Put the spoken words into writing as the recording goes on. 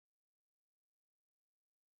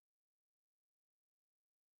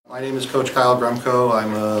My name is Coach Kyle Grumko.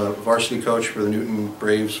 I'm a varsity coach for the Newton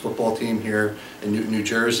Braves football team here in Newton, New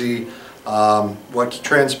Jersey. What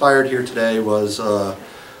transpired here today was a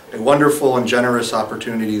wonderful and generous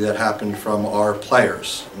opportunity that happened from our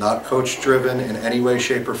players, not coach-driven in any way,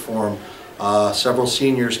 shape, or form. Several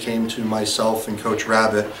seniors came to myself and Coach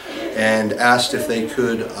Rabbit and asked if they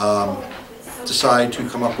could decide to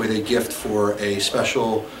come up with a gift for a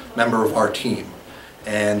special member of our team.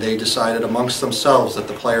 And they decided amongst themselves that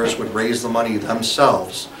the players would raise the money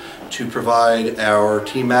themselves to provide our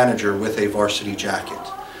team manager with a varsity jacket.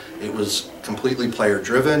 It was completely player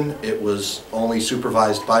driven, it was only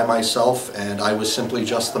supervised by myself, and I was simply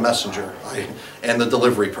just the messenger and the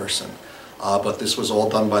delivery person. But this was all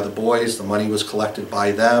done by the boys, the money was collected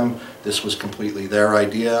by them, this was completely their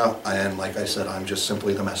idea, and like I said, I'm just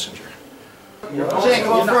simply the messenger. Shane,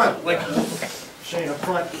 go up front. Shane, up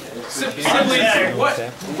front. Simply, what?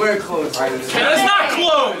 We're close. It's not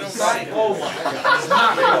closed! It's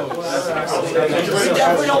not closed. We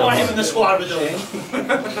definitely don't want him in the squad with us.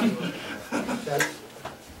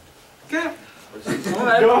 Okay. Go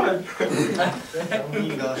ahead.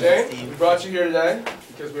 Shane, we brought you here today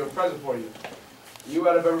because we have a present for you. You,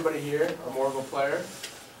 out of everybody here, are more of a player,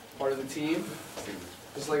 part of the team,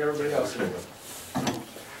 just like everybody else here.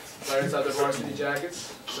 Players have their varsity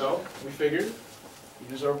jackets, so we figured you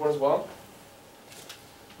deserve one as well.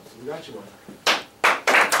 So we got you one.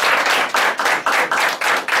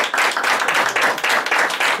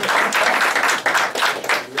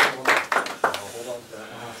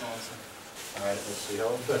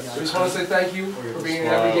 We just want to say thank you for being in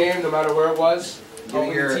every game, no matter where it was.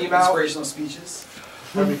 Giving your team out. inspirational speeches.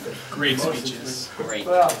 Everything. Great speeches. Great.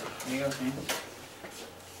 Well, There you go, Shane.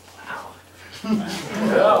 wow.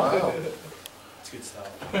 It's good stuff.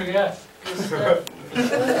 Yeah.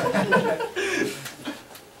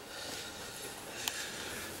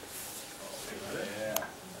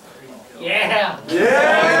 Yeah.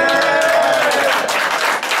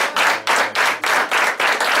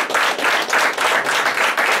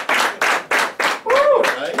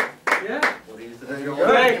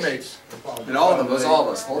 Teammates. And all of them, those all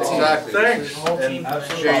of us, whole team. Exactly. Thanks. And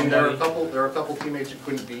Shane, there are a couple teammates who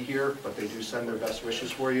couldn't be here, but they do send their best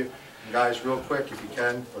wishes for you. And guys, real quick, if you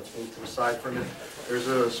can, let's move to the side for a minute. There's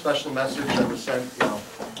a special message that was sent,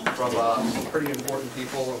 from some pretty important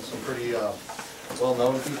people and some pretty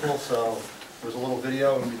well-known people. So there's a little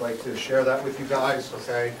video, and we'd like to share that with you guys.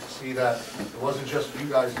 Okay, see that it wasn't just you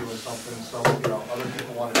guys doing something. Some, other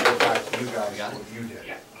people want to give back to you guys what you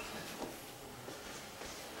did.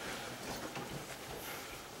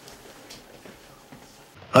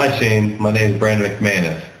 Hi Shane, my name is Brandon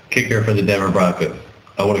McManus, kicker for the Denver Broncos.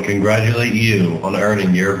 I want to congratulate you on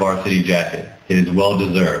earning your varsity jacket. It is well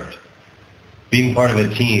deserved. Being part of a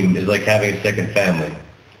team is like having a second family,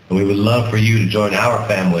 and we would love for you to join our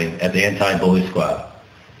family at the Anti-Bully Squad.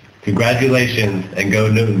 Congratulations, and go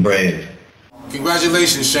Newton Braves.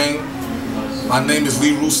 Congratulations, Shane. My name is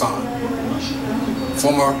Lee Roussan,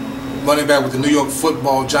 former running back with the New York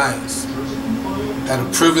Football Giants. Had a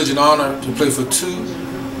privilege and honor to play for 2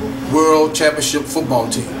 World Championship football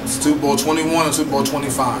teams, Super Bowl 21 and Super Bowl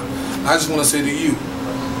 25. I just want to say to you,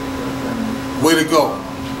 way to go.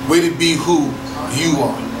 Way to be who you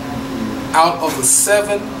are. Out of the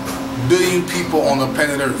 7 billion people on the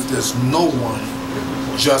planet Earth, there's no one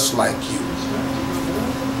just like you.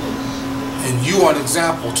 And you are an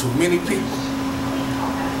example to many people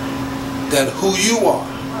that who you are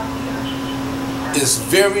is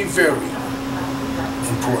very, very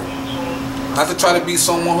important. Not to try to be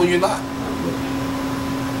someone who you're not,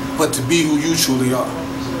 but to be who you truly are.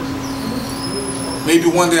 Maybe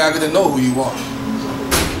one day I get to know who you are.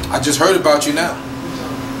 I just heard about you now,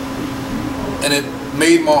 and it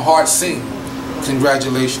made my heart sing.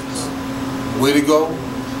 Congratulations. Way to go,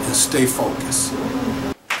 and stay focused.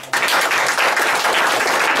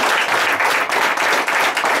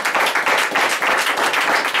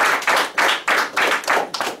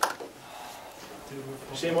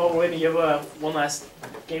 Shane, while we're waiting, you have one last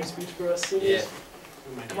game speech for us, seniors? Yeah.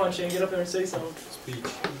 Come on, Shane, get up there and say something. Speech.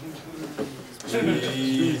 Come on,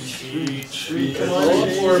 Shane.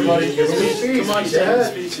 Buddy. Give me a speech. Come on, Shane.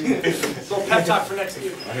 Speech. Little pep talk for next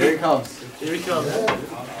year. Here he comes. Here he comes.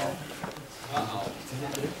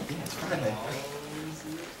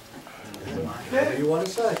 Whatever you want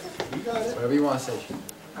to say. You got it. Whatever you want to say.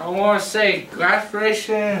 I want to say,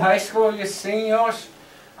 graduation in high school, your seniors,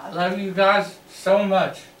 I love you guys so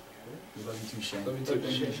much. We love you too, Shane. Let me take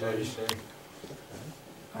a Shane.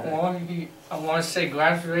 I want to say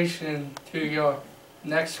graduation to your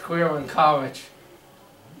next career in college.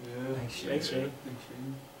 Yeah. Thanks, Shane. Thanks, Shane.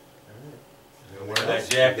 You wear that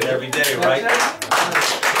jacket every day, right?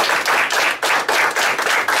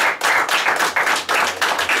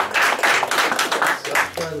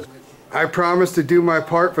 I promise to do my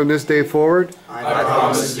part from this day forward. I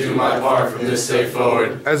promise to do my part from this day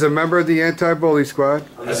forward. As a member of the anti-bully squad.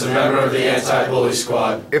 As a member of the anti-bully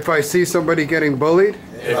squad. If I see somebody getting bullied.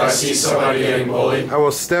 If I see somebody getting bullied. I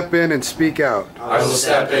will step in and speak out. I will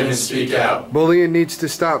step in and speak out. Bullying needs to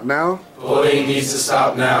stop now. Bullying needs to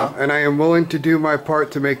stop now. And I am willing to do my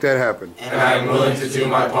part to make that happen. And I am willing to do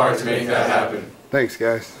my part to make that happen. Thanks,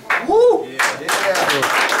 guys. Woo!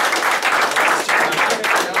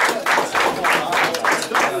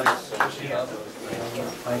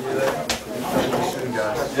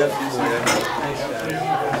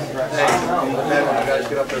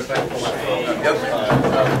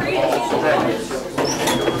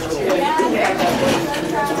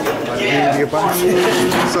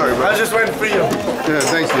 Sorry, bro. I was just waiting for you. Yeah,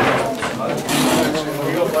 thank you.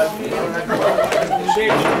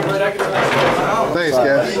 Thanks,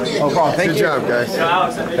 guys. Good job, guys.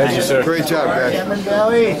 Thank you, sir. Great job, guys.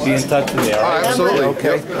 Be in touch with me, all right? Absolutely.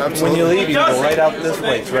 Okay. Yep, absolutely. When you leave, you can go right out this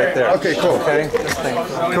way. It's right there. Okay, cool. Okay?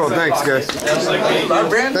 Cool, thanks, guys.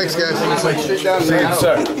 Thanks, guys. See you.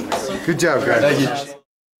 Sir. Good job, guys. Thank you.